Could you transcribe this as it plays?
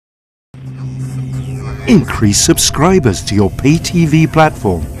Increase subscribers to your pay TV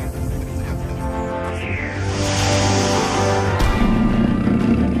platform.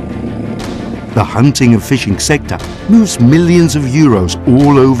 The hunting and fishing sector moves millions of euros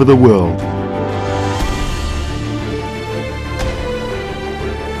all over the world.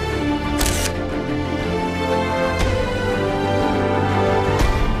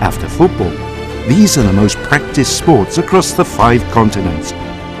 After football, these are the most practiced sports across the 5 continents.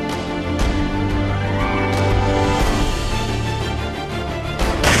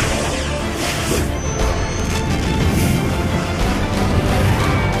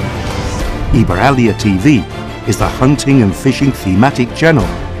 Iberalia TV is the hunting and fishing thematic channel,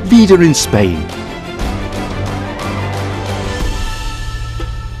 leader in Spain.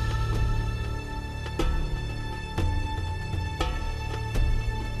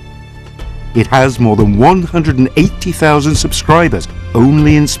 It has more than 180,000 subscribers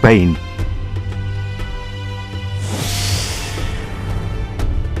only in Spain.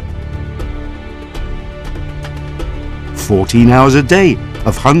 "14 hours a day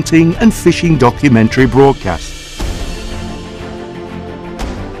of hunting and fishing documentary broadcasts.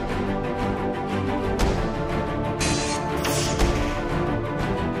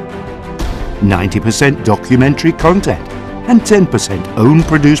 "90% documentary content and 10% own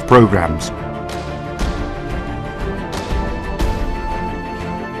produced programs.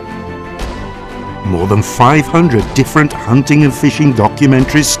 More than 500 different hunting and fishing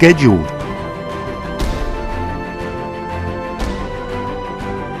documentaries scheduled.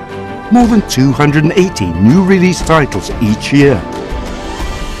 More than 280 new release titles each year.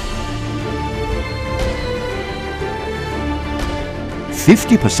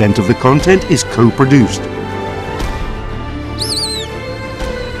 "50% of the content is co-produced.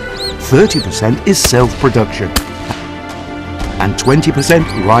 30% is self-production. And 20%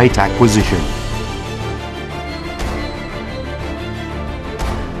 right acquisition.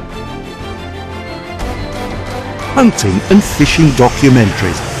 Hunting and fishing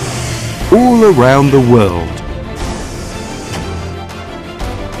documentaries all around the world.